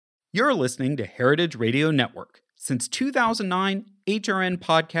You're listening to Heritage Radio Network. Since 2009, HRN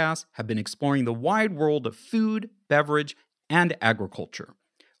podcasts have been exploring the wide world of food, beverage, and agriculture.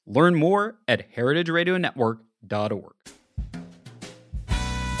 Learn more at heritageradionetwork.org.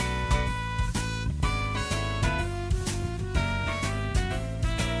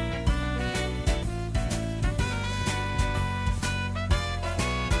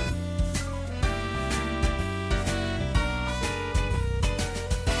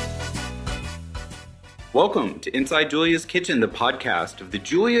 Welcome to Inside Julia's Kitchen, the podcast of the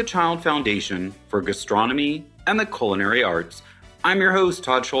Julia Child Foundation for Gastronomy and the Culinary Arts. I'm your host,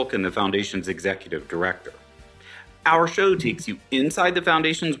 Todd Shulkin, the Foundation's Executive Director. Our show takes you inside the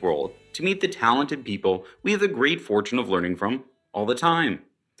Foundation's world to meet the talented people we have the great fortune of learning from all the time.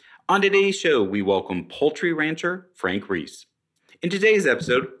 On today's show, we welcome poultry rancher Frank Reese. In today's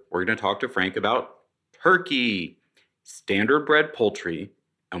episode, we're going to talk to Frank about turkey, standard bred poultry,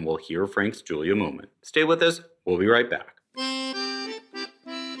 and we'll hear Frank's Julia moment. Stay with us. We'll be right back.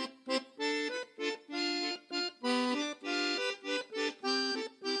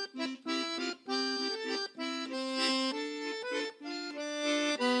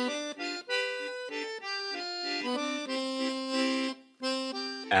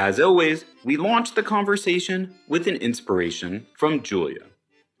 As always, we launch the conversation with an inspiration from Julia.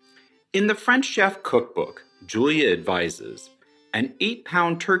 In the French Chef Cookbook, Julia advises, an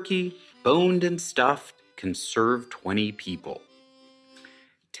 8-pound turkey, boned and stuffed, can serve 20 people.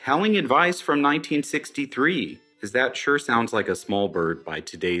 Telling advice from 1963, as that sure sounds like a small bird by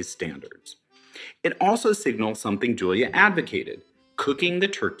today's standards. It also signals something Julia advocated, cooking the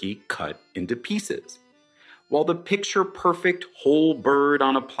turkey cut into pieces. While the picture-perfect whole bird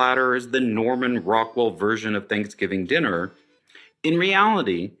on a platter is the Norman Rockwell version of Thanksgiving dinner, in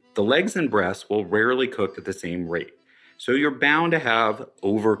reality, the legs and breasts will rarely cook at the same rate. So you're bound to have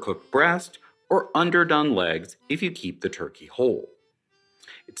overcooked breast or underdone legs if you keep the turkey whole.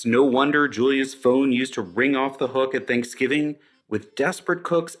 It's no wonder Julia's phone used to ring off the hook at Thanksgiving with desperate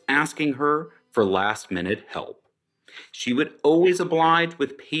cooks asking her for last-minute help. She would always oblige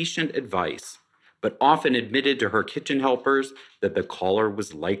with patient advice, but often admitted to her kitchen helpers that the caller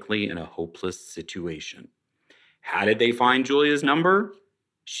was likely in a hopeless situation. How did they find Julia's number?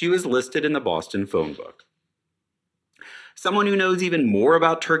 She was listed in the Boston phone book. Someone who knows even more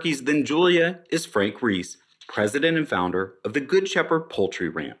about turkeys than Julia is Frank Reese, president and founder of the Good Shepherd Poultry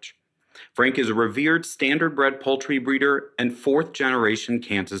Ranch. Frank is a revered standard-bred poultry breeder and fourth-generation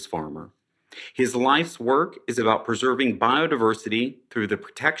Kansas farmer. His life's work is about preserving biodiversity through the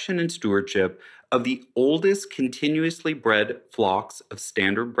protection and stewardship of the oldest continuously bred flocks of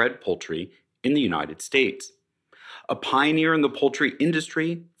standard-bred poultry in the United States. A pioneer in the poultry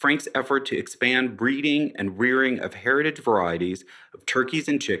industry, Frank's effort to expand breeding and rearing of heritage varieties of turkeys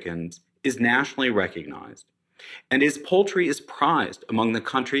and chickens is nationally recognized, and his poultry is prized among the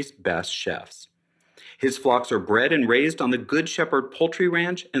country's best chefs. His flocks are bred and raised on the Good Shepherd Poultry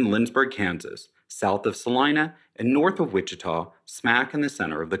Ranch in Lindsborg, Kansas, south of Salina and north of Wichita, smack in the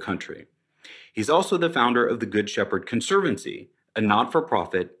center of the country. He's also the founder of the Good Shepherd Conservancy, a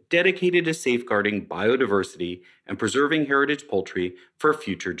not-for-profit dedicated to safeguarding biodiversity and preserving heritage poultry for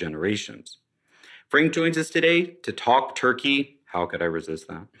future generations. Frank joins us today to talk turkey, how could I resist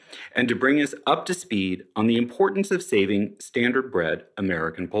that, and to bring us up to speed on the importance of saving standard-bred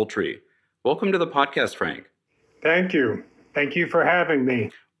American poultry. Welcome to the podcast, Frank. Thank you. Thank you for having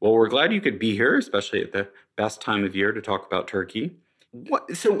me. Well, we're glad you could be here, especially at the best time of year to talk about turkey.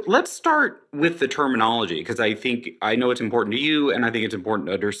 So let's start with the terminology, because I know it's important to you, and I think it's important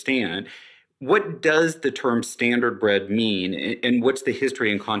to understand. What does the term standard bred mean, and what's the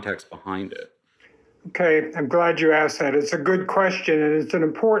history and context behind it? Okay, I'm glad you asked that. It's a good question, and it's an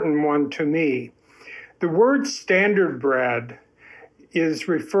important one to me. The word standard bred is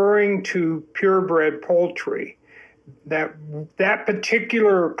referring to purebred poultry. That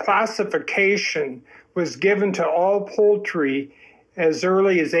particular classification was given to all poultry as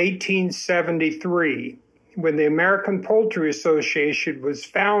early as 1873, when the American Poultry Association was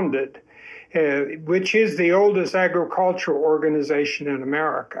founded, which is the oldest agricultural organization in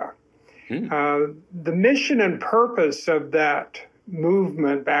America. The mission and purpose of that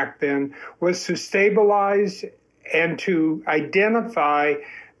movement back then was to stabilize and to identify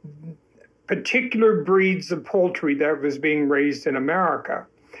particular breeds of poultry that was being raised in America.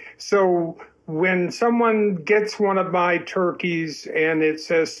 So when someone gets one of my turkeys and it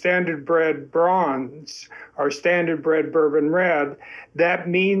says standard bred bronze or standard bred bourbon red, that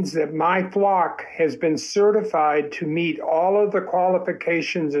means that my flock has been certified to meet all of the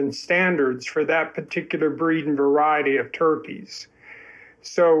qualifications and standards for that particular breed and variety of turkeys.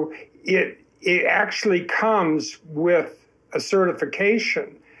 So it actually comes with a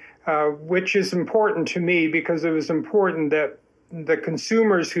certification, which is important to me because it was important that the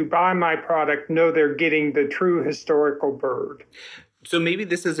consumers who buy my product know they're getting the true historical bird. So maybe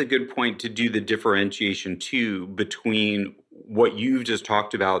this is a good point to do the differentiation too between what you've just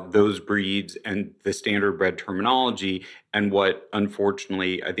talked about, those breeds and the standard bred terminology, and what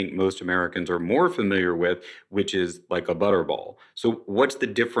unfortunately I think most Americans are more familiar with, which is like a butterball. So what's the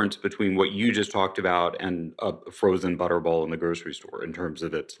difference between what you just talked about and a frozen butterball in the grocery store in terms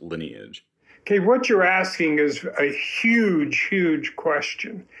of its lineage? Okay, what you're asking is a huge, huge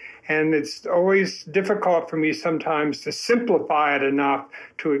question. And it's always difficult for me sometimes to simplify it enough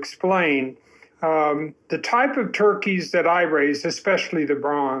to explain. The type of turkeys that I raised, especially the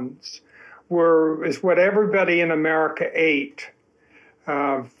bronze, is what everybody in America ate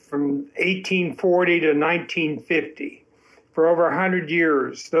from 1840 to 1950. For over 100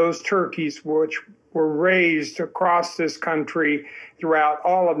 years, those turkeys, which were raised across this country throughout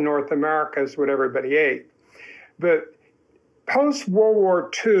all of North America, is what everybody ate. But post-World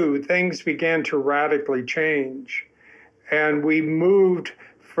War II, things began to radically change. And we moved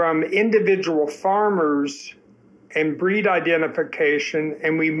from individual farmers and breed identification,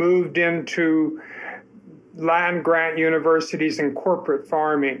 and we moved into land grant universities and corporate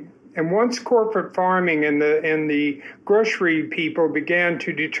farming. And once corporate farming and the grocery people began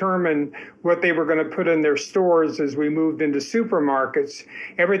to determine what they were going to put in their stores as we moved into supermarkets,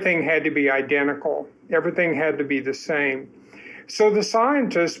 everything had to be identical. Everything had to be the same. So the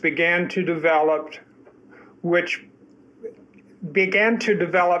scientists began to develop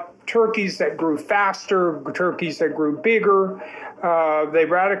turkeys that grew faster, turkeys that grew bigger. They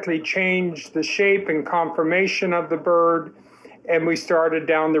radically changed the shape and conformation of the bird. And we started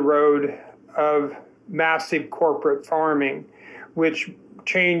down the road of massive corporate farming, which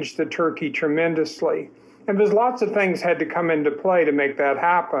changed the turkey tremendously. And there's lots of things had to come into play to make that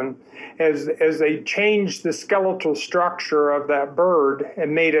happen as they changed the skeletal structure of that bird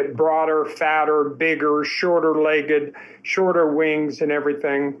and made it broader, fatter, bigger, shorter-legged, shorter wings and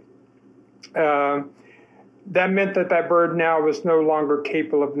everything. That meant that bird now was no longer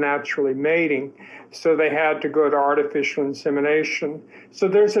capable of naturally mating. So they had to go to artificial insemination. So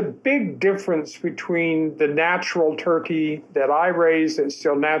there's a big difference between the natural turkey that I raise that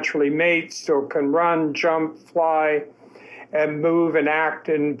still naturally mates, still can run, jump, fly, and move and act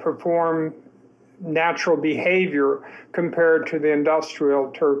and perform natural behavior compared to the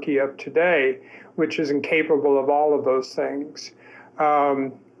industrial turkey of today, which is incapable of all of those things.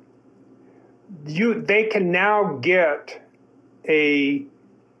 They can now get a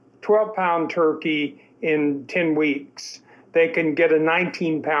 12-pound turkey in 10 weeks. They can get a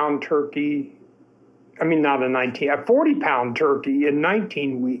 19-pound turkey, a 40-pound turkey in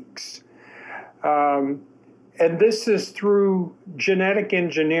 19 weeks. And this is through genetic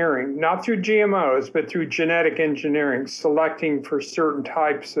engineering, not through GMOs, but through genetic engineering, selecting for certain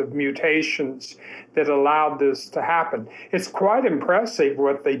types of mutations that allowed this to happen. It's quite impressive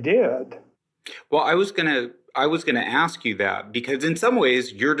what they did. Well, I was gonna ask you that because in some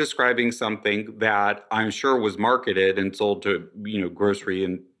ways you're describing something that I'm sure was marketed and sold to, grocery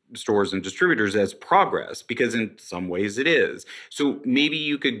and stores and distributors as progress, because in some ways it is. So maybe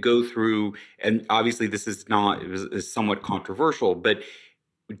you could go through, and obviously this is somewhat controversial, but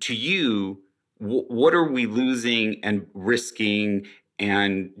to you, what are we losing and risking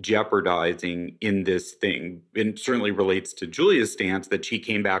and jeopardizing in this thing? And certainly relates to Julia's stance that she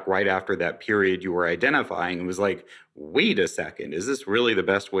came back right after that period you were identifying and was like, wait a second, is this really the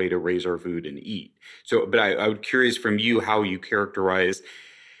best way to raise our food and eat? So, but I was curious from you how you characterize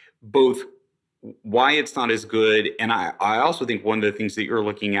both why it's not as good. And I also think one of the things that you're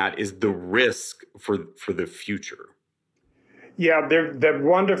looking at is the risk for the future. Yeah, that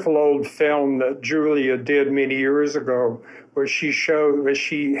wonderful old film that Julia did many years ago, where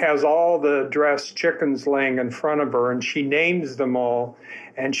she has all the dressed chickens laying in front of her, and she names them all,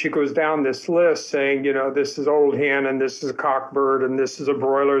 and she goes down this list saying, this is old hen, and this is a cockbird, and this is a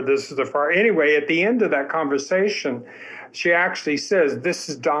broiler, this is a fry. Anyway, at the end of that conversation, she actually says, this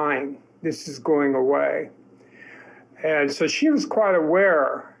is dying, this is going away. And so she was quite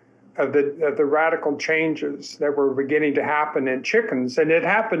aware of the radical changes that were beginning to happen in chickens. And it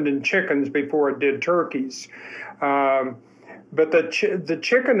happened in chickens before it did turkeys. But the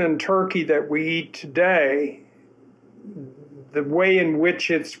chicken and turkey that we eat today, the way in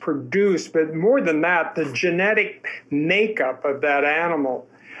which it's produced, but more than that, the genetic makeup of that animal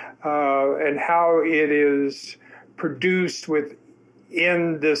and how it is produced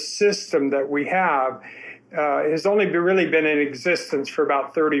within this system that we have has only really been in existence for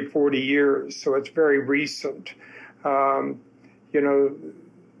about 30, 40 years, so it's very recent. You know,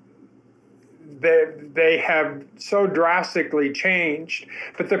 they have so drastically changed.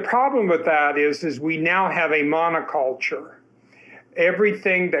 But the problem with that is we now have a monoculture.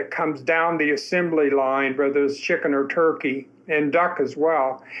 Everything that comes down the assembly line, whether it's chicken or turkey, and duck as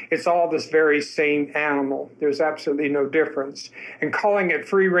well, it's all this very same animal. There's absolutely no difference. And calling it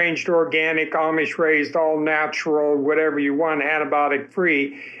free-range organic, Amish-raised, all-natural, whatever you want,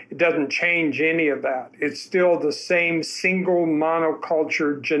 antibiotic-free, it doesn't change any of that. It's still the same single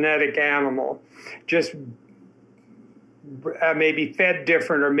monoculture genetic animal, just maybe fed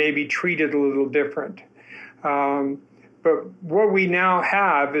different or maybe treated a little different. But what we now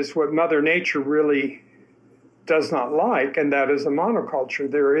have is what Mother Nature really does not like, and that is a monoculture.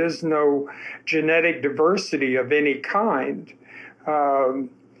 There is no genetic diversity of any kind.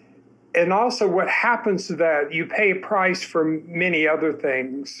 And also what happens to that, you pay a price for many other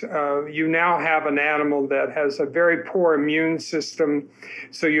things. You now have an animal that has a very poor immune system,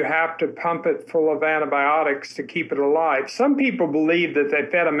 so you have to pump it full of antibiotics to keep it alive. Some people believe that they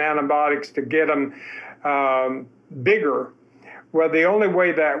fed them antibiotics to get them bigger. Well, the only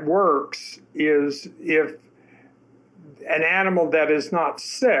way that works is if an animal that is not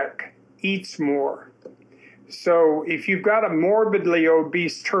sick eats more. So if you've got a morbidly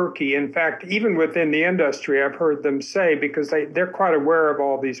obese turkey, in fact, even within the industry, I've heard them say, because they're quite aware of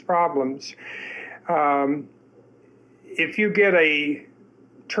all these problems, if you get a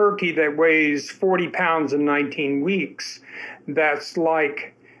turkey that weighs 40 pounds in 19 weeks, that's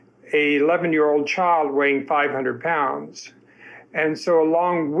like a 11-year-old child weighing 500 pounds. And so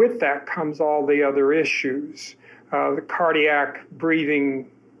along with that comes all the other issues. The cardiac, breathing,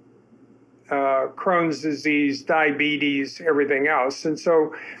 Crohn's disease, diabetes, everything else. And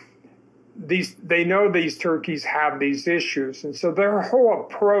so they know these turkeys have these issues. And so their whole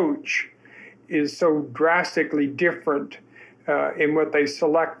approach is so drastically different in what they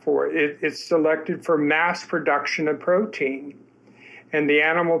select for. It's selected for mass production of protein, and the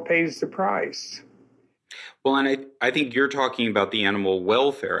animal pays the price. Well, and I think you're talking about the animal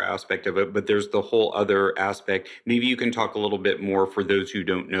welfare aspect of it, but there's the whole other aspect. Maybe you can talk a little bit more for those who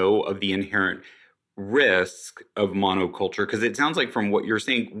don't know of the inherent risk of monoculture, because it sounds like from what you're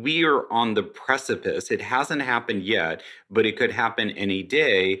saying, we are on the precipice. It hasn't happened yet, but it could happen any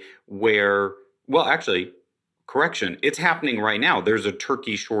day where, well, actually, correction, it's happening right now. There's a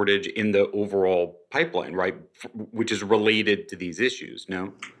turkey shortage in the overall pipeline, right, which is related to these issues,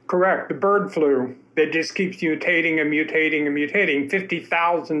 no? Correct. The bird flu that just keeps mutating and mutating and mutating.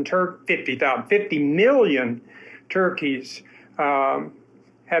 50 million turkeys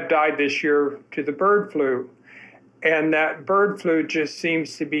have died this year to the bird flu. And that bird flu just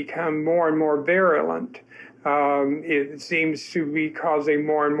seems to become more and more virulent. It seems to be causing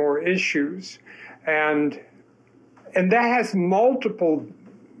more and more issues. And that has multiple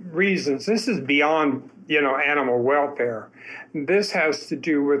reasons. This is beyond, animal welfare. This has to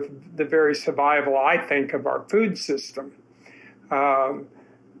do with the very survival, I think, of our food system.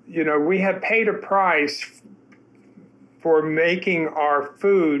 We have paid a price for making our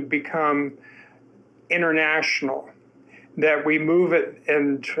food become international, that we move it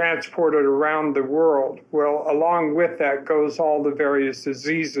and transport it around the world. Well, along with that goes all the various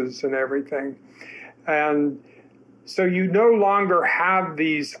diseases and everything. And so you no longer have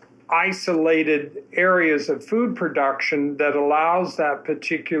these isolated areas of food production that allows that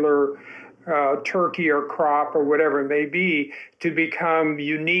particular turkey or crop or whatever it may be to become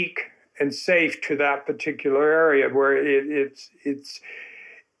unique and safe to that particular area, where it's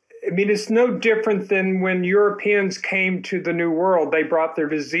no different than when Europeans came to the New World. They brought their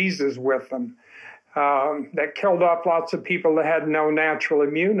diseases with them that killed off lots of people that had no natural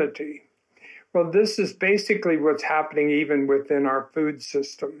immunity. Well, this is basically what's happening even within our food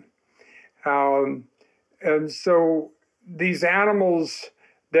system. And so these animals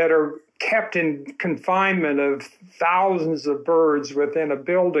that are kept in confinement of thousands of birds within a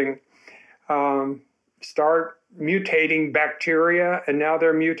building start mutating bacteria, and now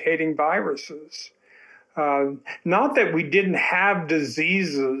they're mutating viruses. Not that we didn't have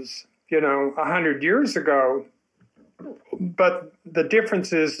diseases, 100 years ago, but the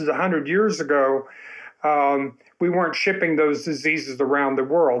difference is 100 years ago, we weren't shipping those diseases around the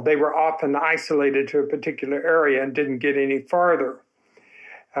world. They were often isolated to a particular area and didn't get any farther.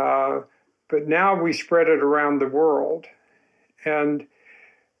 But now we spread it around the world. And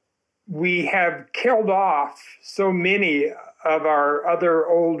we have killed off so many of our other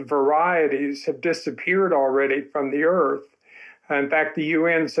old varieties have disappeared already from the earth. In fact, the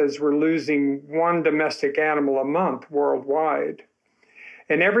UN says we're losing one domestic animal a month worldwide.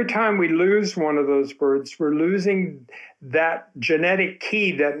 And every time we lose one of those birds, we're losing that genetic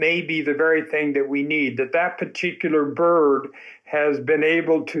key that may be the very thing that we need, that particular bird has been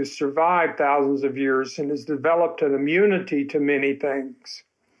able to survive thousands of years and has developed an immunity to many things.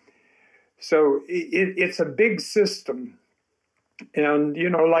 So it's a big system. And,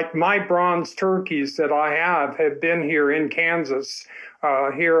 like my bronze turkeys that I have been here in Kansas,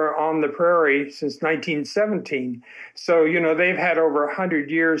 here on the prairie since 1917. So, they've had over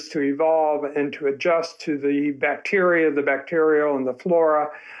 100 years to evolve and to adjust to the bacteria, the bacterial and the flora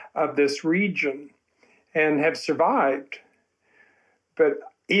of this region and have survived. But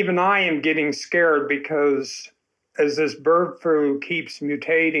even I am getting scared because as this bird flu keeps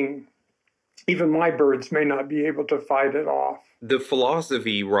mutating, even my birds may not be able to fight it off. The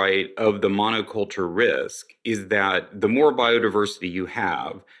philosophy, right, of the monoculture risk is that the more biodiversity you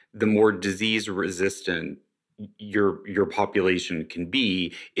have, the more disease resistant your population can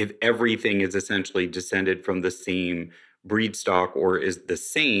be if everything is essentially descended from the same breed stock or is the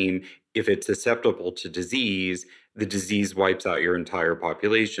same. If it's susceptible to disease, the disease wipes out your entire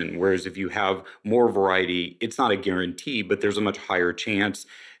population. Whereas if you have more variety, it's not a guarantee, but there's a much higher chance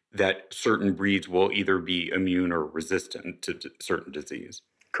that certain breeds will either be immune or resistant to certain disease.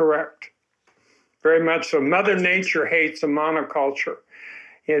 Correct. Very much so. Mother Nature hates a monoculture.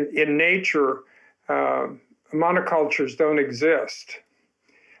 In nature, monocultures don't exist.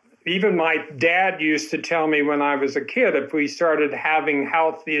 Even my dad used to tell me when I was a kid, if we started having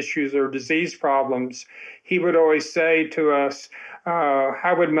health issues or disease problems, he would always say to us,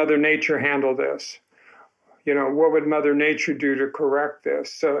 how would Mother Nature handle this? What would Mother Nature do to correct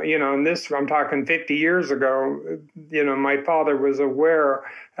this? So, and this, I'm talking 50 years ago, my father was aware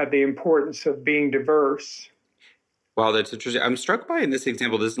of the importance of being diverse. Wow, that's interesting. I'm struck by in this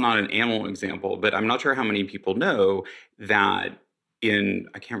example, this is not an animal example, but I'm not sure how many people know that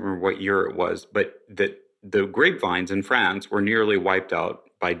I can't remember what year it was, but that the grapevines in France were nearly wiped out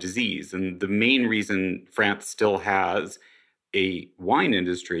by disease. And the main reason France still has a wine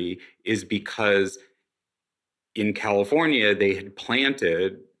industry is because in California, they had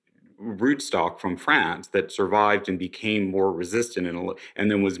planted rootstock from France that survived and became more resistant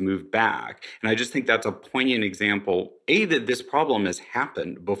and then was moved back. And I just think that's a poignant example, that this problem has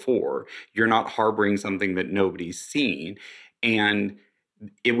happened before. You're not harboring something that nobody's seen. And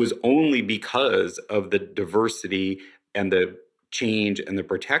it was only because of the diversity and the change and the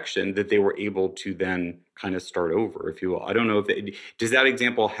protection that they were able to then kind of start over, if you will. I don't know if does that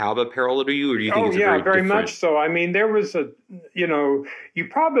example have a parallel to you, or do you think it's very different? Much so. I mean, there was you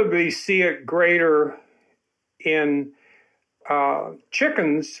probably see it greater in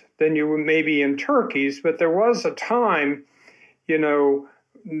chickens than you would maybe in turkeys, but there was a time,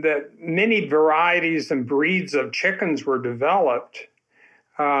 that many varieties and breeds of chickens were developed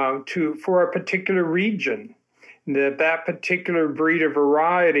for a particular region. That particular breed of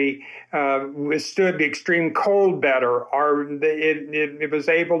variety withstood the extreme cold better, or it was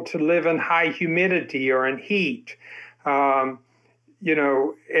able to live in high humidity or in heat. And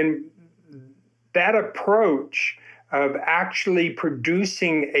that approach of actually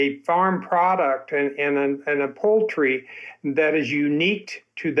producing a farm product and a poultry that is unique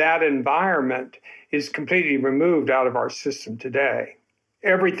to that environment is completely removed out of our system today.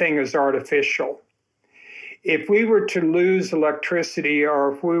 Everything is artificial. If we were to lose electricity,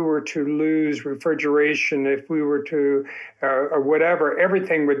 or if we were to lose refrigeration, if we were to, or whatever,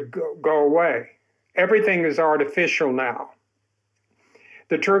 everything would go away. Everything is artificial now.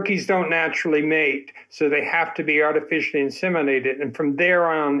 The turkeys don't naturally mate, so they have to be artificially inseminated. And from there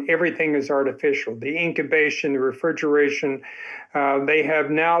on, everything is artificial. The incubation, the refrigeration, they have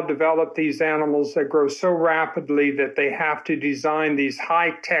now developed these animals that grow so rapidly that they have to design these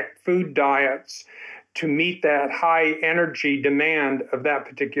high-tech food diets to meet that high energy demand of that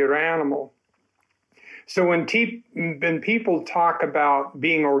particular animal. So when people talk about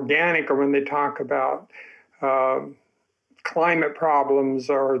being organic, or when they talk about climate problems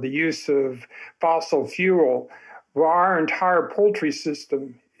or the use of fossil fuel, well, our entire poultry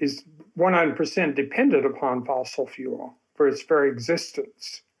system is 100% dependent upon fossil fuel for its very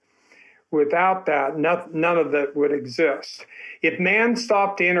existence. Without that, none of that would exist. If man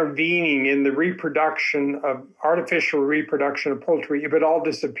stopped intervening in the artificial reproduction of poultry, it would all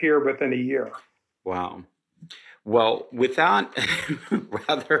disappear within a year. Wow. Well, with that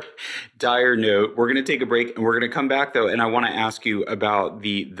rather dire note, we're going to take a break, and we're going to come back, though, and I want to ask you about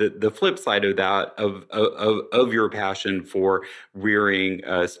the flip side of that, of your passion for rearing,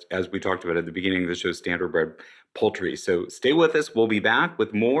 as we talked about at the beginning of the show, standardbred poultry. So stay with us. We'll be back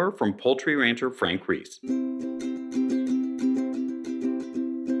with more from poultry rancher Frank Reese.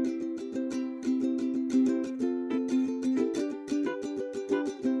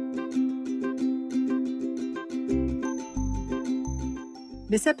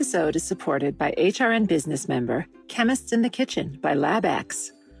 This episode is supported by HRN Business member Chemists in the Kitchen by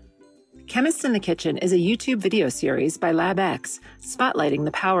LabX. Chemists in the Kitchen is a YouTube video series by LabX spotlighting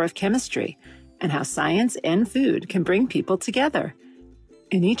the power of chemistry and how science and food can bring people together.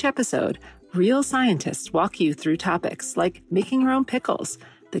 In each episode, real scientists walk you through topics like making your own pickles,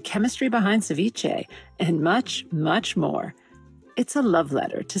 the chemistry behind ceviche, and much, much more. It's a love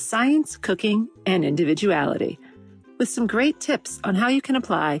letter to science, cooking, and individuality, with some great tips on how you can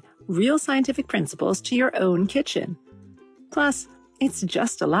apply real scientific principles to your own kitchen. Plus, it's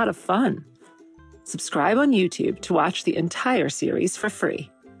just a lot of fun. Subscribe on YouTube to watch the entire series for free.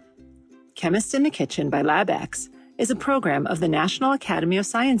 Chemist in the Kitchen by LabX is a program of the National Academy of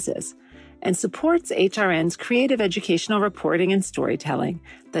Sciences and supports HRN's creative educational reporting and storytelling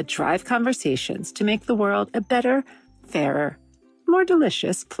that drive conversations to make the world a better, fairer, more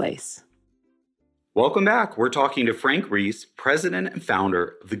delicious place. Welcome back. We're talking to Frank Reese, president and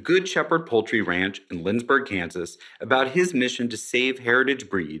founder of the Good Shepherd Poultry Ranch in Lindsborg, Kansas, about his mission to save heritage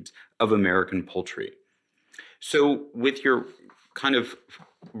breeds of American poultry. So with your kind of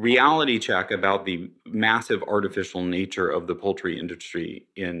reality check about the massive artificial nature of the poultry industry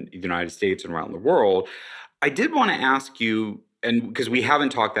in the United States and around the world, I did want to ask you, and because we haven't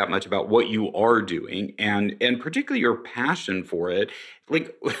talked that much about what you are doing and particularly your passion for it,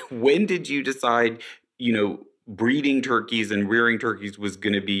 like when did you decide, breeding turkeys and rearing turkeys was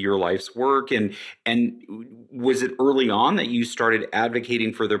going to be your life's work? And was it early on that you started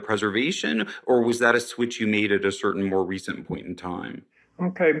advocating for their preservation, or was that a switch you made at a certain more recent point in time?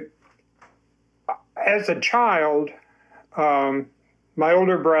 Okay. As a child, my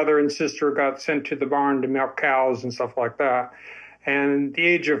older brother and sister got sent to the barn to milk cows and stuff like that. And at the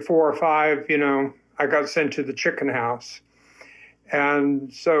age of 4 or 5, I got sent to the chicken house.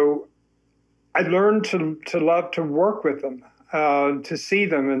 And so I learned to love to work with them, to see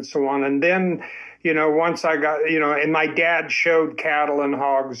them and so on. And then, once I got, and my dad showed cattle and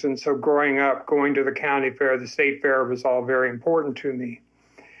hogs. And so growing up, going to the county fair, the state fair was all very important to me.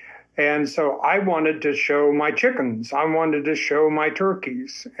 And so I wanted to show my chickens. I wanted to show my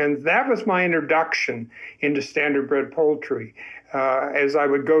turkeys. And that was my introduction into standard bred poultry. As I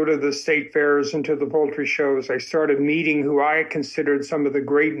would go to the state fairs and to the poultry shows, I started meeting who I considered some of the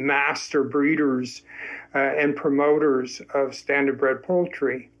great master breeders and promoters of standard bred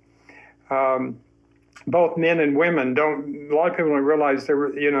poultry. Both men and women. A lot of people don't realize there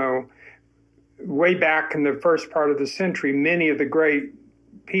were, way back in the first part of the century, many of the great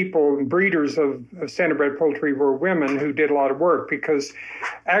people, breeders of standard bred poultry were women who did a lot of work, because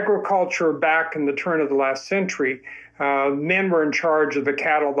agriculture back in the turn of the last century, men were in charge of the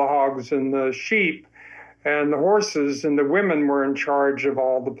cattle, the hogs, and the sheep, and the horses, and the women were in charge of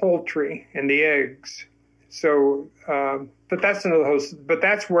all the poultry and the eggs. So, but that's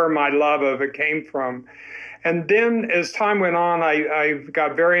where my love of it came from. And then as time went on, I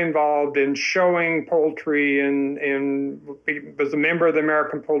got very involved in showing poultry and was a member of the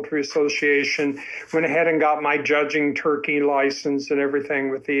American Poultry Association, went ahead and got my judging turkey license and everything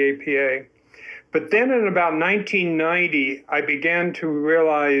with the APA. But then in about 1990, I began to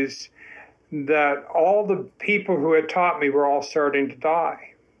realize that all the people who had taught me were all starting to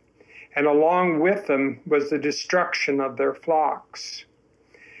die. And along with them was the destruction of their flocks.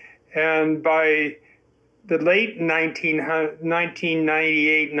 And by the late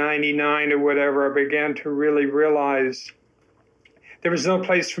 1998, 99 or whatever, I began to really realize there was no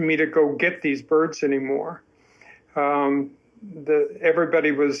place for me to go get these birds anymore.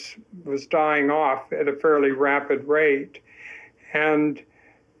 Everybody was dying off at a fairly rapid rate. And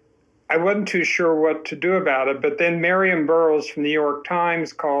I wasn't too sure what to do about it. But then Miriam Burroughs from the New York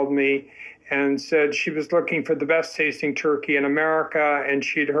Times called me and said she was looking for the best tasting turkey in America, and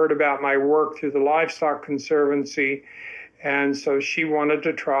she'd heard about my work through the Livestock Conservancy, and so she wanted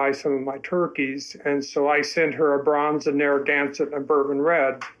to try some of my turkeys. And so I sent her a bronze, a Narragansett, and a bourbon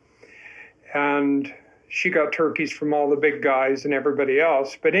red. And she got turkeys from all the big guys and everybody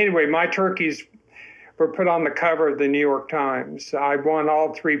else. But anyway, my turkeys were put on the cover of the New York Times. I won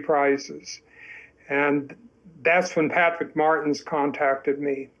all 3 prizes. And that's when Patrick Martins contacted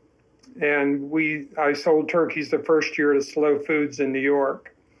me. And I sold turkeys the first year to Slow Foods in New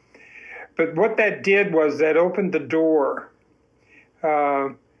York. But what that did was that opened the door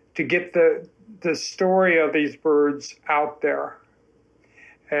to get the story of these birds out there.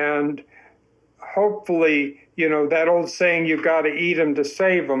 And hopefully, that old saying, "You got to eat them to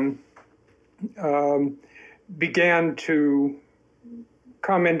save them," began to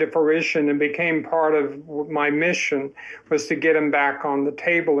come into fruition and became part of my mission, was to get them back on the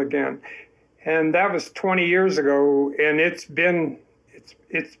table again. And that was 20 years ago, and it's been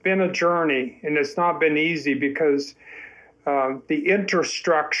a journey, and it's not been easy because the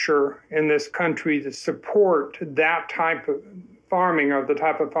infrastructure in this country to support that type of farming, or the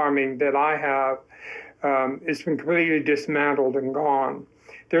type of farming that I have, it's been completely dismantled and gone.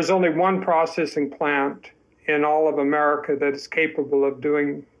 There's only one processing plant in all of America that is capable of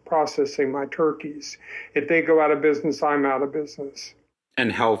processing my turkeys. If they go out of business, I'm out of business.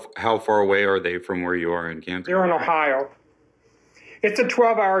 And how far away are they from where you are in Kansas? They're in Ohio. It's a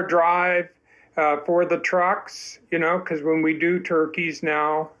 12-hour drive for the trucks, because when we do turkeys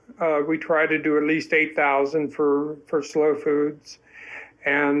now, we try to do at least 8,000 for slow foods.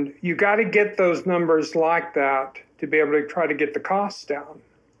 And you got to get those numbers like that to be able to try to get the costs down.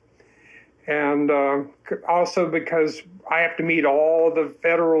 And also because I have to meet all the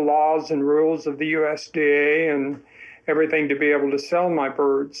federal laws and rules of the USDA and everything to be able to sell my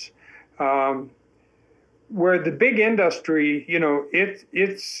birds. Where the big industry,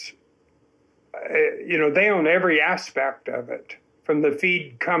 it's they own every aspect of it, from the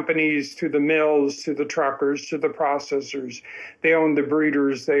feed companies to the mills to the truckers to the processors. They own the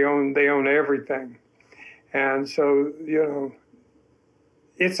breeders. They own everything. And so,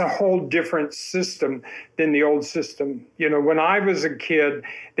 it's a whole different system than the old system. When I was a kid,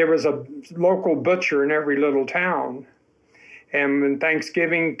 there was a local butcher in every little town. And when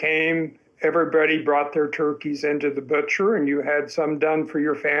Thanksgiving came, everybody brought their turkeys into the butcher, and you had some done for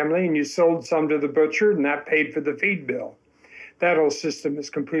your family, and you sold some to the butcher, and that paid for the feed bill. That whole system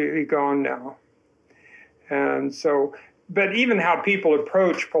is completely gone now. And so, but even how people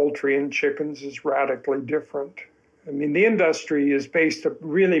approach poultry and chickens is radically different. I mean, the industry is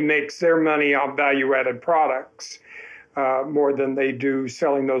really makes their money on value-added products more than they do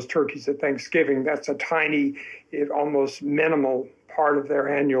selling those turkeys at Thanksgiving. That's a tiny, almost minimal part of their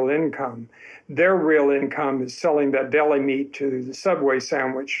annual income. Their real income is selling that deli meat to the Subway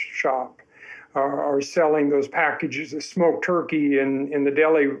sandwich shop, or selling those packages of smoked turkey in the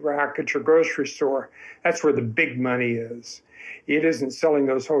deli rack at your grocery store. That's where the big money is. It isn't selling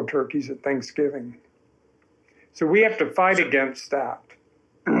those whole turkeys at Thanksgiving. So we have to fight against that.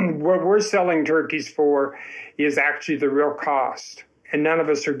 What we're selling turkeys for is actually the real cost. And none of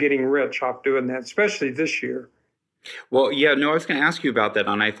us are getting rich off doing that, especially this year. Well, yeah, no, I was going to ask you about that.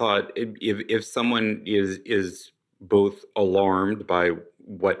 And I thought if someone is both alarmed by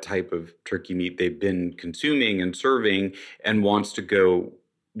what type of turkey meat they've been consuming and serving and wants to go,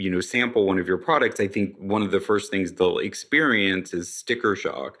 sample one of your products, I think one of the first things they'll experience is sticker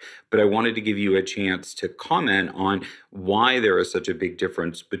shock. But I wanted to give you a chance to comment on why there is such a big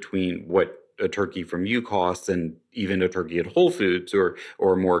difference between what a turkey from you costs and even a turkey at Whole Foods or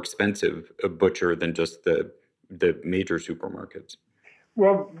a more expensive butcher than just the major supermarkets.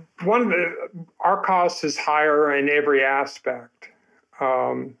 Well, our cost is higher in every aspect.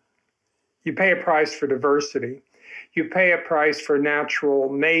 You pay a price for diversity. You pay a price for natural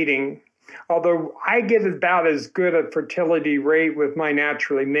mating. Although I get about as good a fertility rate with my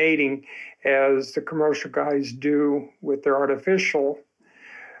naturally mating as the commercial guys do with their artificial.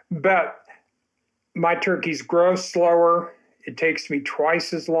 But my turkeys grow slower. It takes me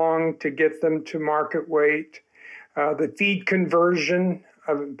twice as long to get them to market weight. The feed conversion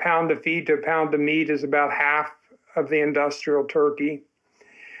of a pound of feed to a pound of meat is about half of the industrial turkey.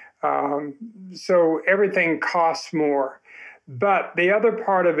 So everything costs more. But the other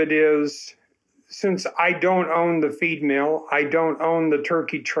part of it is, since I don't own the feed mill, I don't own the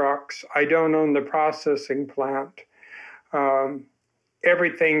turkey trucks, I don't own the processing plant,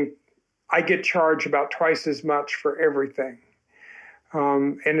 everything, I get charged about twice as much for everything.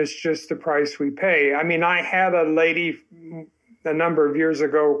 And it's just the price we pay. I mean, I had a lady a number of years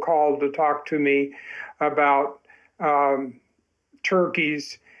ago called to talk to me about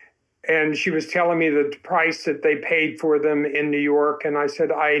turkeys, and she was telling me the price that they paid for them in New York. And I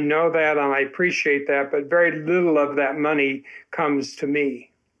said, I know that and I appreciate that, but very little of that money comes to me.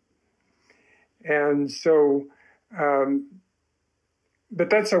 And so,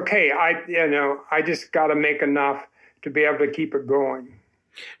 but that's okay. I just got to make enough to be able to keep it going.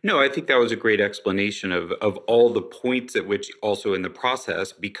 No, I think that was a great explanation of all the points at which also in the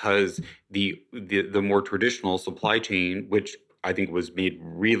process, because the more traditional supply chain, which I think was made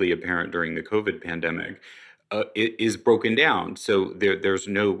really apparent during the COVID pandemic, is broken down. So there's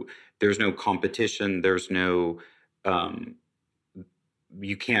no competition. There's no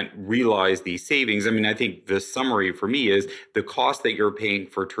you can't realize these savings. I mean, I think the summary for me is the cost that you're paying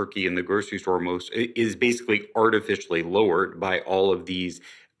for turkey in the grocery store is basically artificially lowered by all of these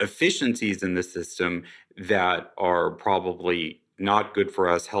efficiencies in the system that are probably not good for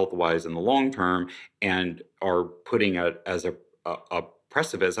us health-wise in the long term and are putting it as a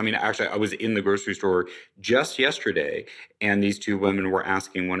precipice. I mean, actually, I was in the grocery store just yesterday, and these two women were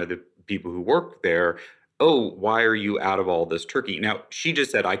asking one of the people who worked there, oh, why are you out of all this turkey? Now, she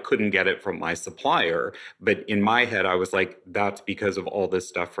just said I couldn't get it from my supplier. But in my head, I was like, that's because of all this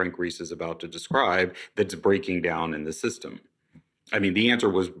stuff Frank Reese is about to describe that's breaking down in the system. I mean, the answer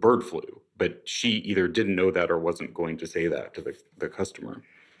was bird flu, but she either didn't know that or wasn't going to say that to the customer.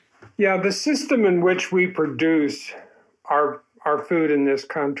 Yeah, the system in which we produce our food in this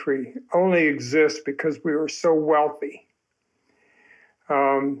country only exists because we were so wealthy.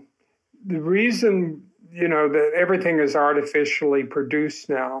 The reason, that everything is artificially produced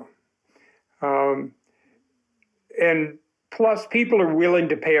now, and plus people are willing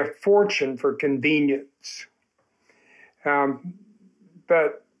to pay a fortune for convenience.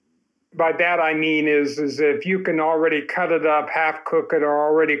 But by that I mean is if you can already cut it up, half cook it, or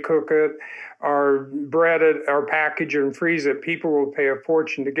already cook it, or bread it, or package it and freeze it, people will pay a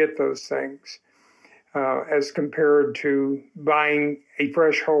fortune to get those things, as compared to buying a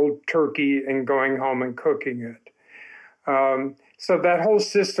fresh whole turkey and going home and cooking it. So that whole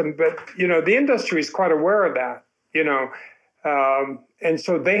system, but the industry is quite aware of that, and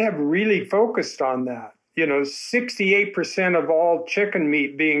so they have really focused on that. 68% of all chicken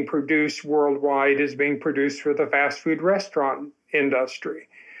meat being produced worldwide is being produced for the fast food restaurant industry.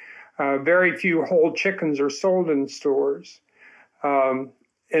 Very few whole chickens are sold in stores.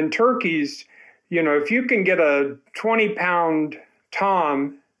 And turkeys, if you can get a 20-pound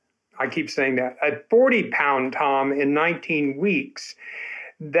tom, I keep saying that, a 40-pound tom in 19 weeks,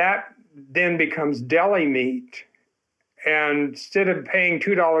 that then becomes deli meat. And instead of paying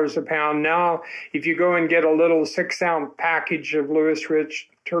 $2 a pound, now if you go and get a little 6-ounce package of Louis Rich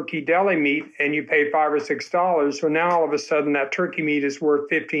turkey deli meat and you pay $5 or $6, so now all of a sudden that turkey meat is worth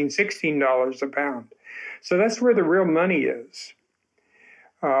 $15, $16 a pound. So that's where the real money is.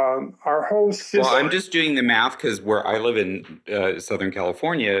 Our whole system. Well, I'm just doing the math because where I live in Southern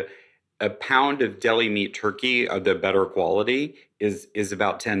California, a pound of deli meat turkey of the better quality is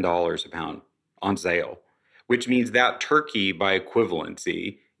about $10 a pound on sale, which means that turkey by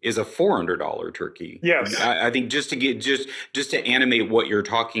equivalency is a $400 turkey. Yes. I think just to animate what you're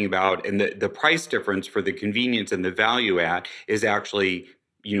talking about, and the price difference for the convenience and the value add is actually,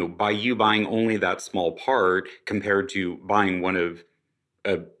 by you buying only that small part compared to buying one of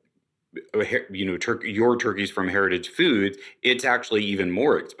your turkeys from Heritage Foods, it's actually even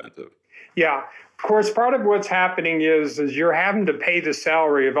more expensive. Yeah. Of course, part of what's happening is you're having to pay the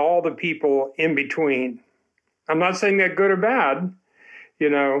salary of all the people in between. I'm not saying that good or bad,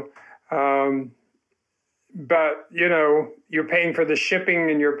 but, you're paying for the shipping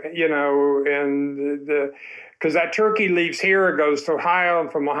and because that turkey leaves here, it goes to Ohio,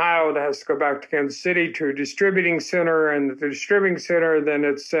 and from Ohio, it has to go back to Kansas City to a distributing center, and the distributing center, then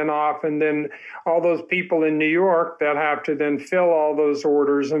it's sent off, and then all those people in New York that have to then fill all those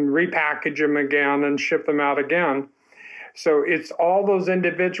orders and repackage them again and ship them out again. So it's all those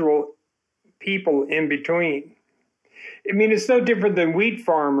individual people in between. I mean, it's no different than wheat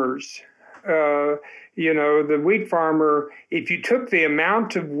farmers. The wheat farmer, if you took the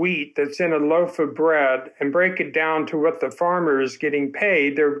amount of wheat that's in a loaf of bread and break it down to what the farmer is getting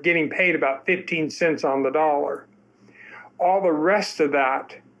paid, they're getting paid about 15 cents on the dollar. All the rest of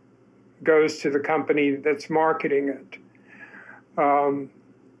that goes to the company that's marketing it. And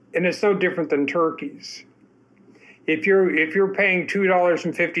it's no different than turkeys. If you're paying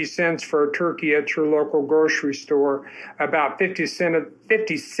 $2.50 for a turkey at your local grocery store, about 50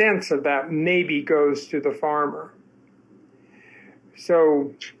 cents of that maybe goes to the farmer.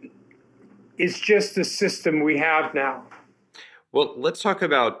 So it's just the system we have now. Well, let's talk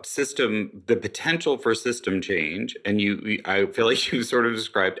about the potential for system change. And I feel like you sort of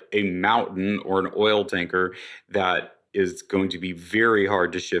described a mountain or an oil tanker that is going to be very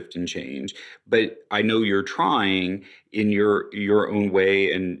hard to shift and change. But I know you're trying in your own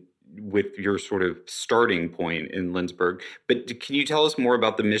way and with your sort of starting point in Lindsborg. But can you tell us more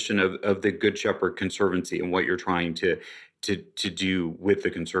about the mission of the Good Shepherd Conservancy and what you're trying to do with the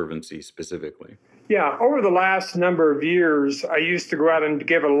Conservancy specifically? Yeah, over the last number of years, I used to go out and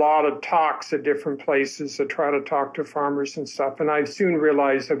give a lot of talks at different places to try to talk to farmers and stuff. And I soon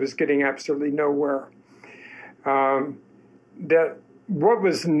realized I was getting absolutely nowhere. That what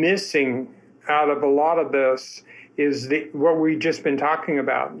was missing out of a lot of this is what we've just been talking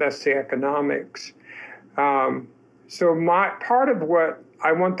about. That's the economics. So part of what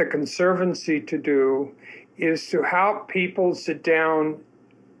I want the Conservancy to do is to help people sit down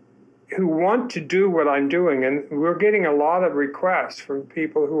who want to do what I'm doing, and we're getting a lot of requests from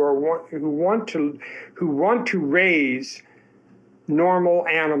people who want to raise normal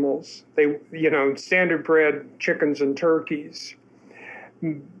animals. They, standard bred chickens and turkeys,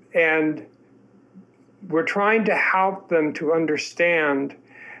 and we're trying to help them to understand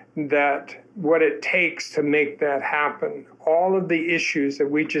that what it takes to make that happen. All of the issues that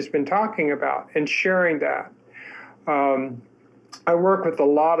we've just been talking about, and sharing that. I work with a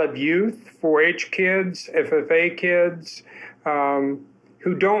lot of youth, 4-H kids, FFA kids,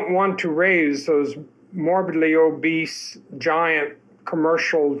 who don't want to raise those morbidly obese, giant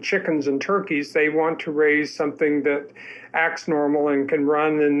commercial chickens and turkeys. They want to raise something that acts normal and can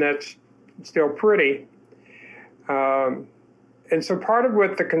run and that's still pretty. And so part of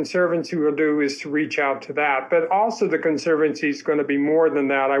what the Conservancy will do is to reach out to that. But also the Conservancy is going to be more than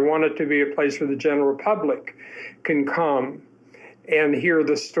that. I want it to be a place where the general public can come and hear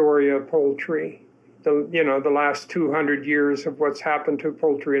the story of poultry, the last 200 years of what's happened to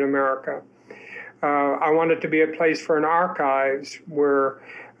poultry in America. I want it to be a place for an archives where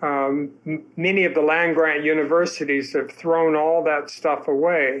many of the land-grant universities have thrown all that stuff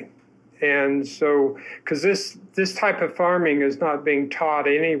away. And so, because this type of farming is not being taught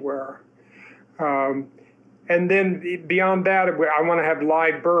anywhere. And then beyond that, I want to have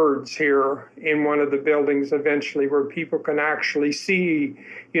live birds here in one of the buildings eventually where people can actually see,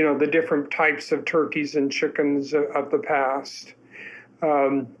 the different types of turkeys and chickens of the past.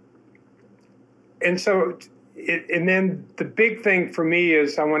 And then the big thing for me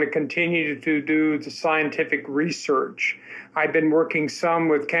is I want to continue to do the scientific research. I've been working some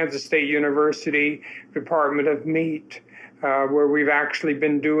with Kansas State University Department of Meat, where we've actually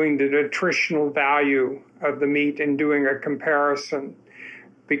been doing the nutritional value of the meat and doing a comparison,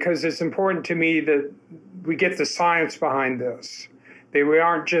 because it's important to me that we get the science behind this. That we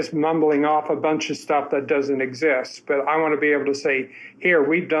aren't just mumbling off a bunch of stuff that doesn't exist, but I want to be able to say, here,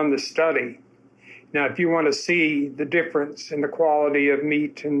 we've done the study. Now, if you want to see the difference in the quality of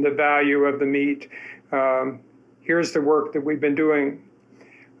meat and the value of the meat, here's the work that we've been doing.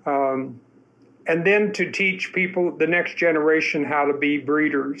 And then to teach people, the next generation, how to be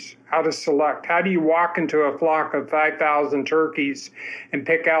breeders, how to select. How do you walk into a flock of 5,000 turkeys and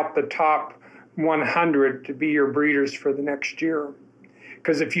pick out the top 100 to be your breeders for the next year?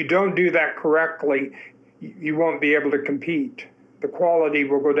 Because if you don't do that correctly, you won't be able to compete. The quality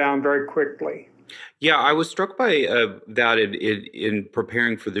will go down very quickly. Yeah, I was struck by that in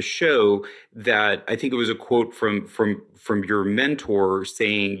preparing for the show, that I think it was a quote from your mentor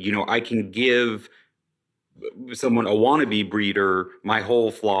saying, I can give someone, a wannabe breeder, my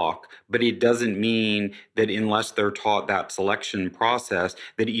whole flock, but it doesn't mean that unless they're taught that selection process,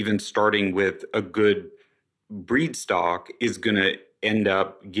 that even starting with a good breed stock is going to end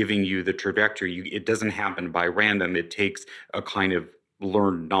up giving you the trajectory. It doesn't happen by random. It takes a kind of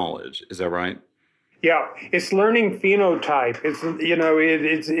learned knowledge. Is that right? Yeah, it's learning phenotype.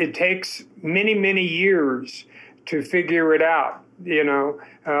 It takes many, many years to figure it out,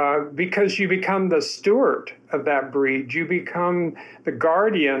 because you become the steward of that breed. You become the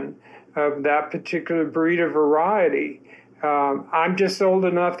guardian of that particular breed or variety. I'm just old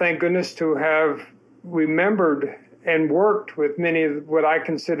enough, thank goodness, to have remembered and worked with many of what I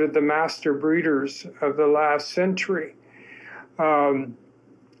consider the master breeders of the last century.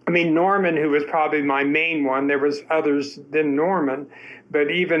 Norman, who was probably my main one, there was others than Norman, but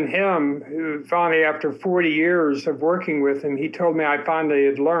even him, who finally, after 40 years of working with him, he told me I finally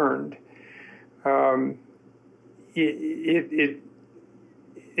had learned.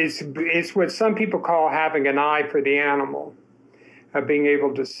 It's what some people call having an eye for the animal, being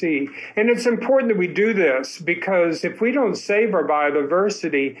able to see. And it's important that we do this, because if we don't save our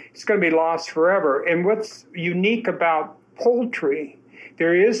biodiversity, it's going to be lost forever. And what's unique about poultry,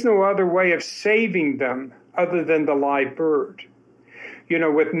 there is no other way of saving them other than the live bird.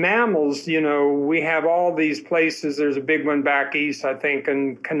 With mammals, we have all these places. There's a big one back east, I think,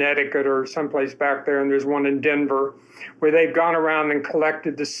 in Connecticut or someplace back there, and there's one in Denver, where they've gone around and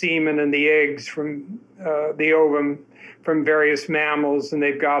collected the semen and the eggs from the ovum from various mammals, and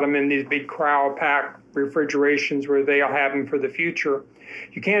they've got them in these big cryo-packed refrigerations where they'll have them for the future.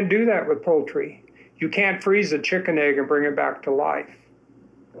 You can't do that with poultry. You can't freeze a chicken egg and bring it back to life.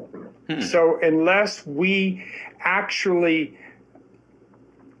 So unless we actually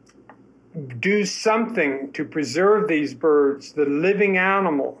do something to preserve these birds, the living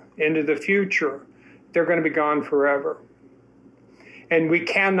animal, into the future, they're going to be gone forever. And we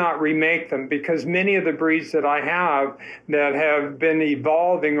cannot remake them, because many of the breeds that I have that have been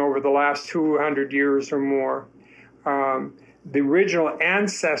evolving over the last 200 years or more, the original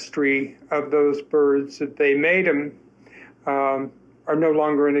ancestry of those birds that they made them are no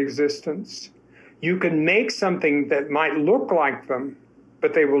longer in existence. You can make something that might look like them,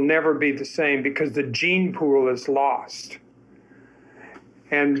 but they will never be the same because the gene pool is lost.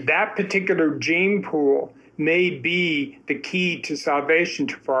 And that particular gene pool may be the key to salvation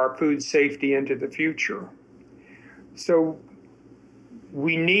for our food safety into the future. So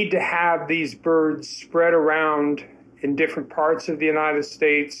we need to have these birds spread around in different parts of the United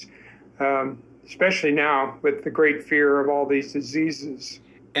States, especially now with the great fear of all these diseases.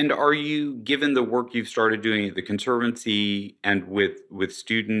 And are you, given the work you've started doing at the Conservancy and with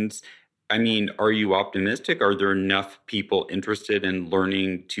students, I mean, are you optimistic? Are there enough people interested in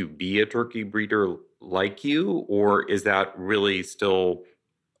learning to be a turkey breeder like you? Or is that really still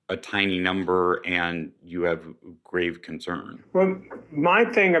a tiny number and you have grave concern? Well, my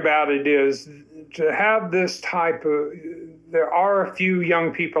thing about it is to have this type of, there are a few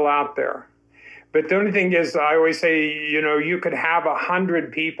young people out there. But the only thing is, I always say, you know, you could have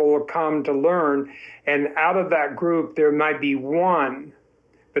 100 people come to learn, and out of that group, there might be one,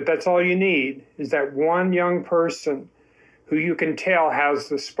 but that's all you need, is that one young person who you can tell has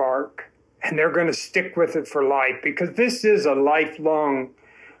the spark, and they're going to stick with it for life, because this is a lifelong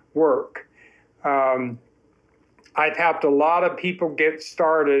work. I've helped a lot of people get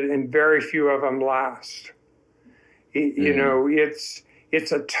started, and very few of them last. You know, it's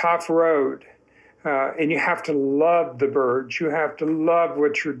a tough road. And you have to love the birds. You have to love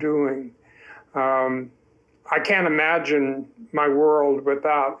what you're doing. I can't imagine my world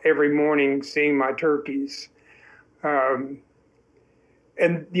without every morning seeing my turkeys. And,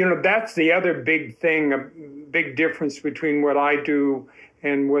 you know, that's the other big thing, a big difference between what I do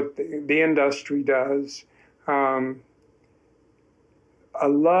and what the industry does. A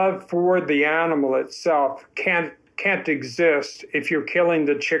love for the animal itself can't exist if you're killing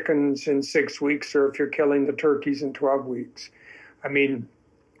the chickens in 6 weeks or if you're killing the turkeys in 12 weeks. I mean,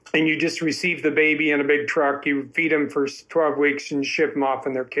 and you just receive the baby in a big truck, you feed them for 12 weeks and ship them off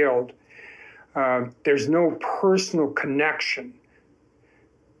and they're killed. There's no personal connection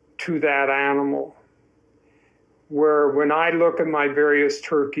to that animal. Where when I look at my various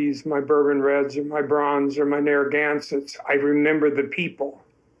turkeys, my Bourbon Reds or my Bronze or my Narragansetts, I remember the people.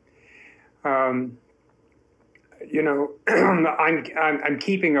 You know, I'm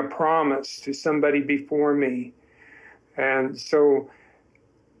keeping a promise to somebody before me. And so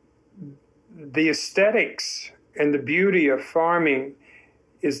the aesthetics and the beauty of farming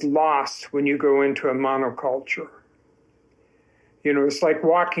is lost when you go into a monoculture. You know, it's like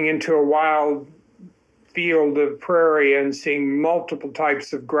walking into a wild field of prairie and seeing multiple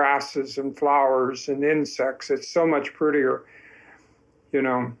types of grasses and flowers and insects. It's so much prettier, you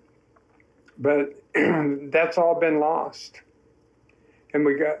know. But that's all been lost, and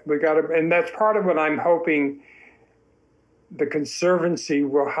we got to, and that's part of what I'm hoping the Conservancy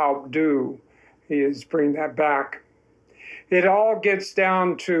will help do, is bring that back. It all gets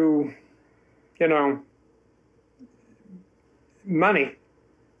down to, you know, money.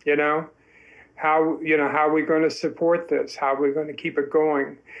 You know, how are we going to support this? How are we going to keep it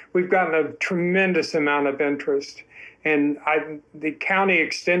going? We've gotten a tremendous amount of interest. And the county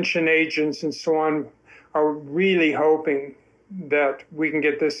extension agents and so on are really hoping that we can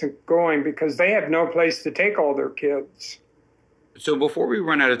get this going, because they have no place to take all their kids. So before we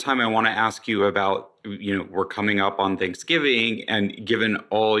run out of time, I want to ask you about, you know, we're coming up on Thanksgiving, and given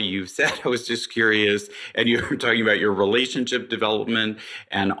all you've said, I was just curious, and you were talking about your relationship development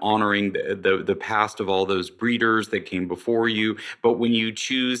and honoring the past of all those breeders that came before you. But when you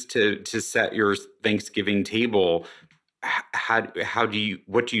choose to set your Thanksgiving table,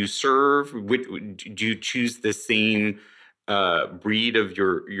 what do you serve? Do you choose the same breed of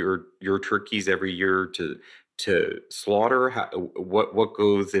your turkeys every year to slaughter? What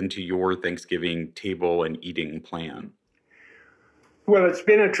goes into your Thanksgiving table and eating plan? Well, it's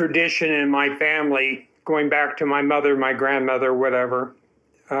been a tradition in my family, going back to my mother, my grandmother, whatever.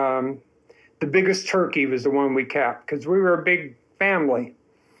 The biggest turkey was the one we kept, because we were a big family.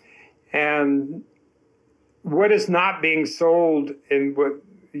 And what is not being sold and what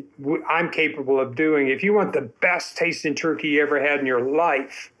I'm capable of doing, if you want the best tasting turkey you ever had in your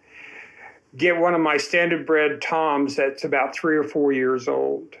life, get one of my standard bred toms that's about 3 or 4 years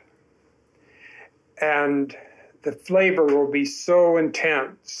old. And the flavor will be so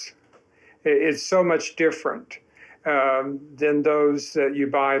intense. It's so much different than those that you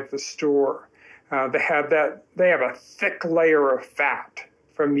buy at the store. They have a thick layer of fat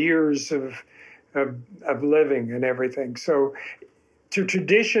from years of living and everything. So, the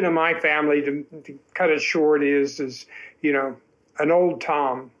tradition of my family, to cut it short, is an old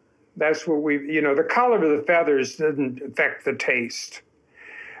Tom. That's what the color of the feathers doesn't affect the taste.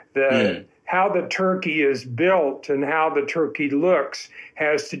 How the turkey is built and how the turkey looks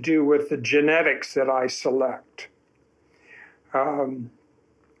has to do with the genetics that I select. How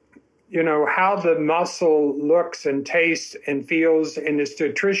the muscle looks and tastes and feels and its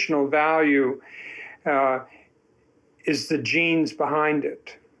nutritional value is the genes behind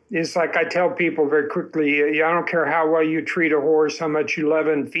it. It's like I tell people very quickly, I don't care how well you treat a horse, how much you love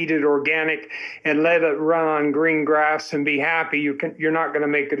it and feed it organic and let it run on green grass and be happy, you're not going to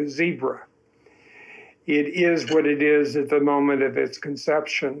make it a zebra. It is what it is at the moment of its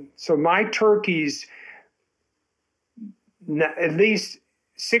conception. So my turkeys, at least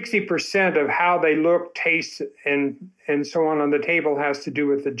 60% of how they look, taste, and so on the table has to do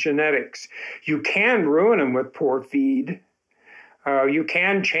with the genetics. You can ruin them with poor feed. You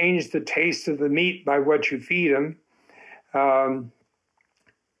can change the taste of the meat by what you feed them.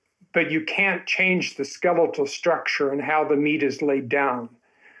 But you can't change the skeletal structure and how the meat is laid down.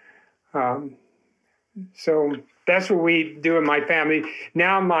 So that's what we do in my family.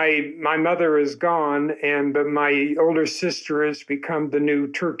 Now my mother is gone, but my older sister has become the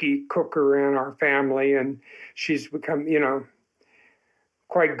new turkey cooker in our family, and she's become,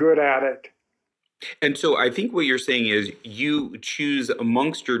 quite good at it. And so I think what you're saying is you choose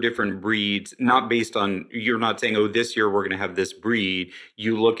amongst your different breeds, not based on, you're not saying, oh, this year we're going to have this breed.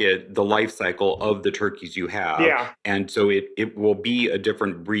 You look at the life cycle of the turkeys you have. Yeah. And so it will be a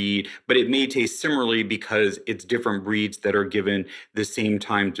different breed, but it may taste similarly because it's different breeds that are given the same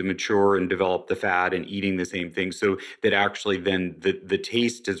time to mature and develop the fat and eating the same thing. So that actually then the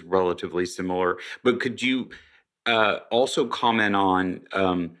taste is relatively similar. But could you also comment on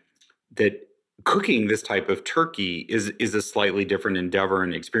that cooking this type of turkey is a slightly different endeavor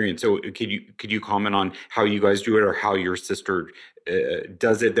and experience. So could you comment on how you guys do it or how your sister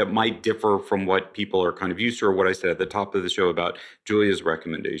does it that might differ from what people are kind of used to, or what I said at the top of the show about Julia's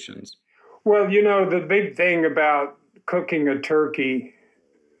recommendations? Well, the big thing about cooking a turkey,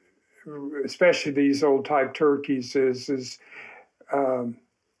 especially these old type turkeys, is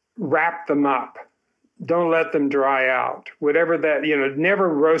wrap them up. Don't let them dry out. Whatever that, never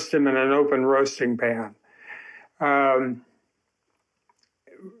roast them in an open roasting pan.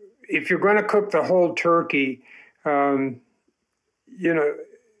 If you're going to cook the whole turkey, I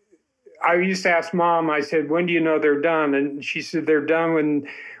used to ask Mom, I said, when do you know they're done? And she said, they're done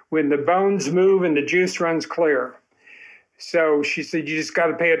when the bones move and the juice runs clear. So she said, you just got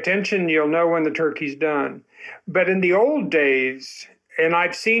to pay attention. You'll know when the turkey's done. But in the old days, and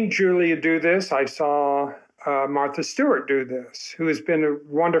I've seen Julia do this. I saw Martha Stewart do this, who has been a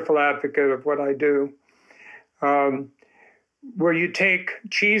wonderful advocate of what I do, where you take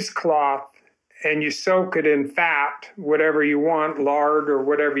cheesecloth and you soak it in fat, whatever you want, lard or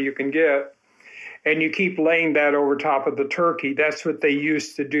whatever you can get, and you keep laying that over top of the turkey. That's what they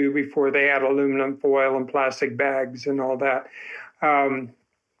used to do before they had aluminum foil and plastic bags and all that.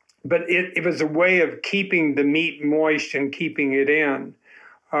 But it was a way of keeping the meat moist and keeping it in.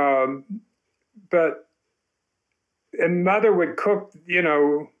 But Mother would cook,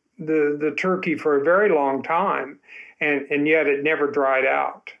 the turkey for a very long time, and yet it never dried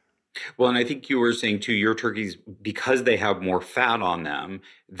out. Well, and I think you were saying too, your turkeys, because they have more fat on them,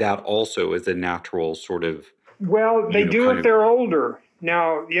 that also is a natural sort of... Well, they do if they're older.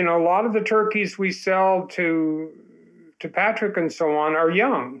 Now, a lot of the turkeys we sell to Patrick and so on are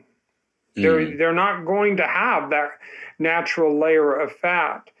young. They're not going to have that natural layer of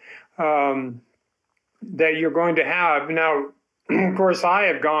fat that you're going to have. Now, of course, I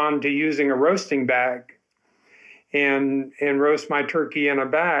have gone to using a roasting bag and roast my turkey in a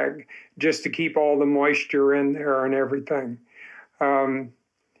bag just to keep all the moisture in there and everything.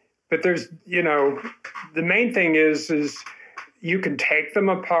 But there's, the main thing is you can take them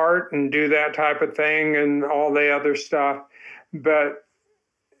apart and do that type of thing and all the other stuff, but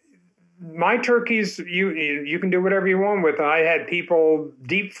my turkeys, you can do whatever you want with them. I had people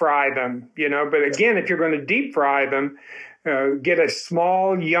deep fry them, but again, if you're going to deep fry them, get a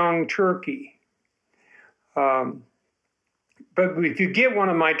small young turkey. But if you get one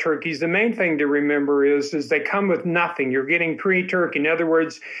of my turkeys, the main thing to remember is they come with nothing. You're getting pre-turkey. In other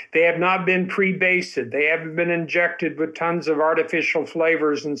words, they have not been pre-basted. They haven't been injected with tons of artificial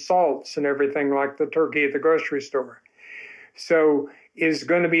flavors and salts and everything like the turkey at the grocery store. So it's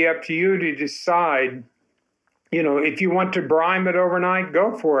going to be up to you to decide, if you want to brine it overnight,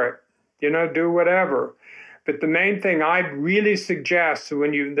 go for it. do whatever. But the main thing I really suggest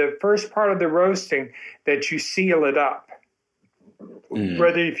the first part of the roasting, that you seal it up.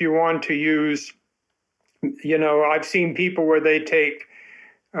 Whether if you want to use, I've seen people where they take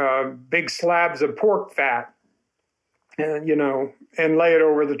big slabs of pork fat, and lay it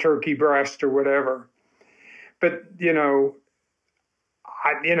over the turkey breast or whatever. But,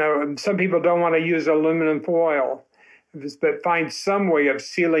 some people don't want to use aluminum foil, but find some way of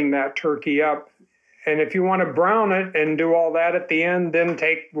sealing that turkey up. And if you want to brown it and do all that at the end, then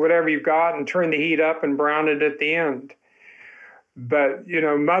take whatever you've got and turn the heat up and brown it at the end. But,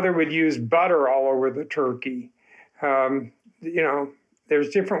 Mother would use butter all over the turkey. There's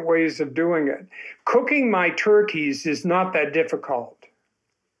different ways of doing it. Cooking my turkeys is not that difficult.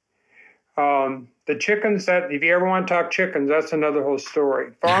 The chickens, if you ever want to talk chickens, that's another whole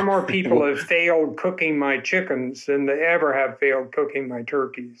story. Far more people have failed cooking my chickens than they ever have failed cooking my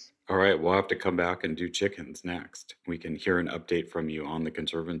turkeys. All right, we'll have to come back and do chickens next. We can hear an update from you on the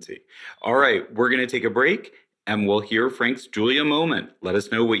Conservancy. All right, we're going to take a break, and we'll hear Frank's Julia moment. Let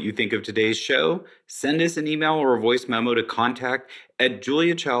us know what you think of today's show. Send us an email or a voice memo to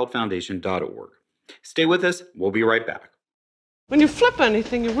contact@juliachildfoundation.org. Stay with us. We'll be right back. When you flip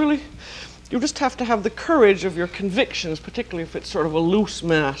anything, you just have to have the courage of your convictions, particularly if it's sort of a loose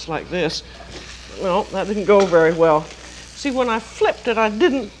mass like this. Well, that didn't go very well. See, when I flipped it, I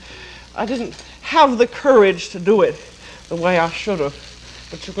didn't have the courage to do it the way I should have.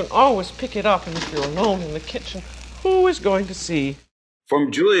 But you can always pick it up, and if you're alone in the kitchen, who is going to see?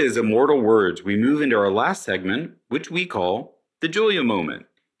 From Julia's immortal words, we move into our last segment, which we call the Julia moment.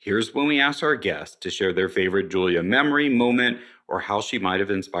 Here's when we ask our guests to share their favorite Julia memory, moment, or how she might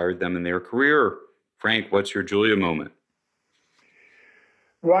have inspired them in their career. Frank, what's your Julia moment?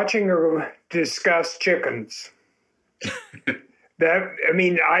 Watching her discuss chickens. I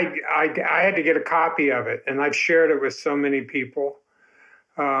had to get a copy of it, and I've shared it with so many people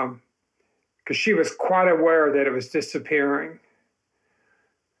because she was quite aware that it was disappearing.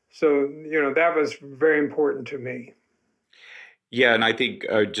 So, that was very important to me. Yeah, and I think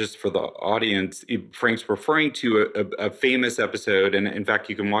just for the audience, Frank's referring to a famous episode, and in fact,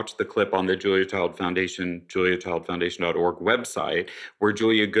 you can watch the clip on the Julia Child Foundation, juliachildfoundation.org website, where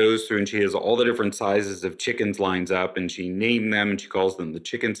Julia goes through and she has all the different sizes of chickens lines up, and she named them, and she calls them the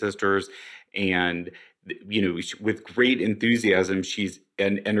Chicken Sisters, and with great enthusiasm,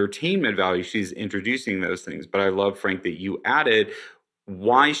 and entertainment value, she's introducing those things. But I love, Frank, that you added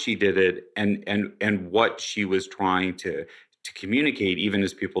why she did it and what she was trying to communicate, even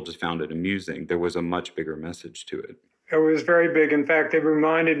as people just found it amusing. There was a much bigger message to it. It was very big. In fact, it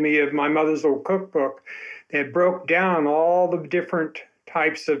reminded me of my mother's old cookbook that broke down all the different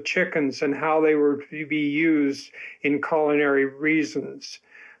types of chickens and how they were to be used in culinary reasons.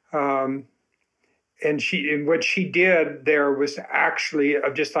 And what she did there was actually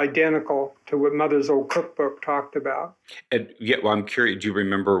just identical to what Mother's old cookbook talked about. And I'm curious, do you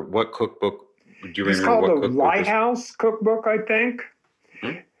remember what cookbook? It's called the Lighthouse Cookbook, I think.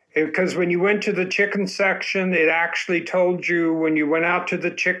 Because when you went to the chicken section, it actually told you when you went out to the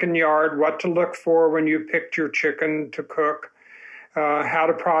chicken yard what to look for when you picked your chicken to cook, how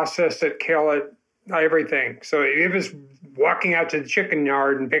to process it, kill it, everything. So it was walking out to the chicken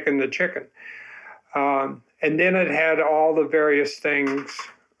yard and picking the chicken. And then it had all the various things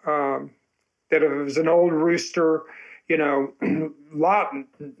that if it was an old rooster, I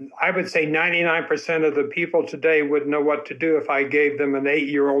would say 99% of the people today would know what to do if I gave them an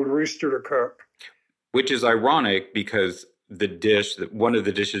 8-year-old rooster to cook. Which is ironic because one of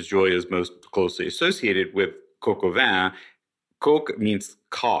the dishes Julia is most closely associated with coq au vin. Coq means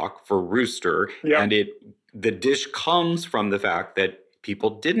cock for rooster, and the dish comes from the fact that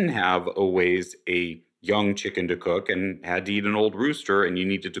people didn't have always a young chicken to cook and had to eat an old rooster, and you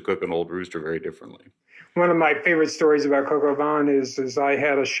needed to cook an old rooster very differently. One of my favorite stories about coq au vin is I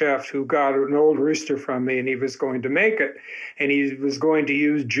had a chef who got an old rooster from me, and he was going to make it, and he was going to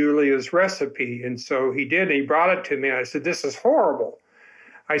use Julia's recipe. And so he did, and he brought it to me, and I said, "This is horrible."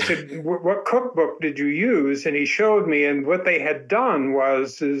 I said, "What cookbook did you use?" And he showed me, and what they had done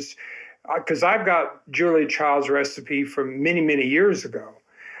was because I've got Julia Child's recipe from many, many years ago.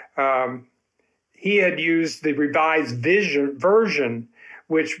 He had used the revised version,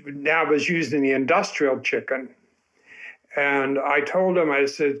 which now was used in the industrial chicken. And I told him, I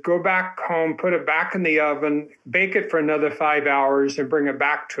said, go back home, put it back in the oven, bake it for another 5 hours, and bring it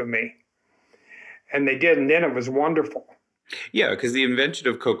back to me. And they did, and then it was wonderful. Yeah, because the invention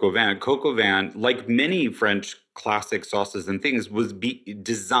of coq au vin, like many French classic sauces and things, was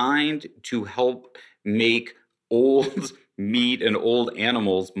designed to help make old meat and old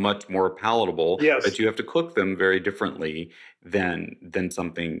animals much more palatable. Yes. But you have to cook them very differently than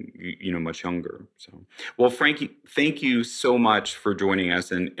something, much younger. So, well, Frankie, thank you so much for joining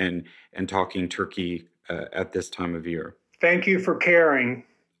us and talking turkey at this time of year. Thank you for caring.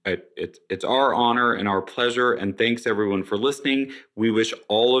 It's our honor and our pleasure, and thanks everyone for listening. We wish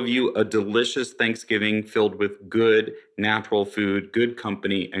all of you a delicious Thanksgiving filled with good natural food, good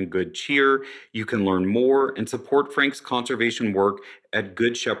company, and good cheer. You can learn more and support Frank's conservation work at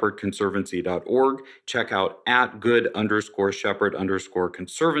goodshepherdconservancy.org. Check out at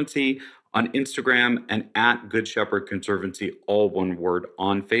good_shepherd_conservancy on Instagram and at Good Shepherd Conservancy, all one word,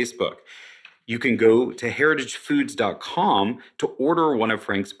 on Facebook. You can go to heritagefoods.com to order one of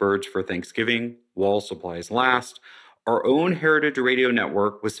Frank's birds for Thanksgiving while supplies last. Our own Heritage Radio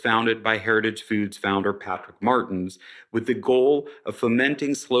Network was founded by Heritage Foods founder Patrick Martins with the goal of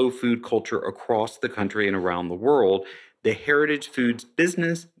fomenting slow food culture across the country and around the world. The Heritage Foods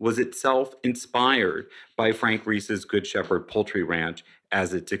business was itself inspired by Frank Reese's Good Shepherd Poultry Ranch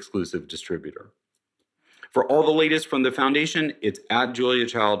as its exclusive distributor. For all the latest from the Foundation, it's at Julia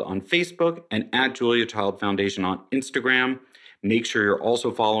Child on Facebook and at Julia Child Foundation on Instagram. Make sure you're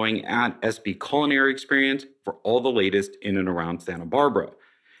also following at SB Culinary Experience for all the latest in and around Santa Barbara.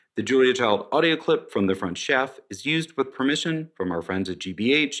 The Julia Child audio clip from The French Chef is used with permission from our friends at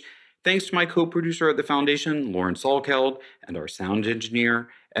GBH. Thanks to my co-producer at the Foundation, Lauren Salkeld, and our sound engineer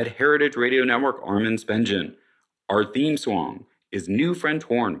at Heritage Radio Network, Armin Spengen. Our theme song is New French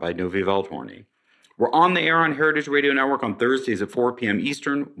Horn by Novi Valtorni. We're on the air on Heritage Radio Network on Thursdays at 4 p.m.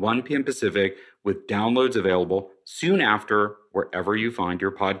 Eastern, 1 p.m. Pacific, with downloads available soon after wherever you find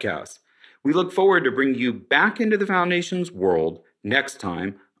your podcasts. We look forward to bringing you back into the Foundation's world next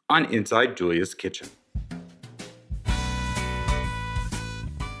time on Inside Julia's Kitchen.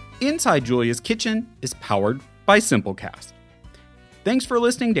 Inside Julia's Kitchen is powered by Simplecast. Thanks for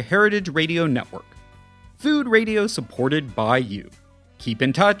listening to Heritage Radio Network, food radio supported by you. Keep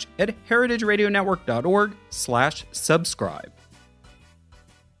in touch at heritageradionetwork.org/subscribe.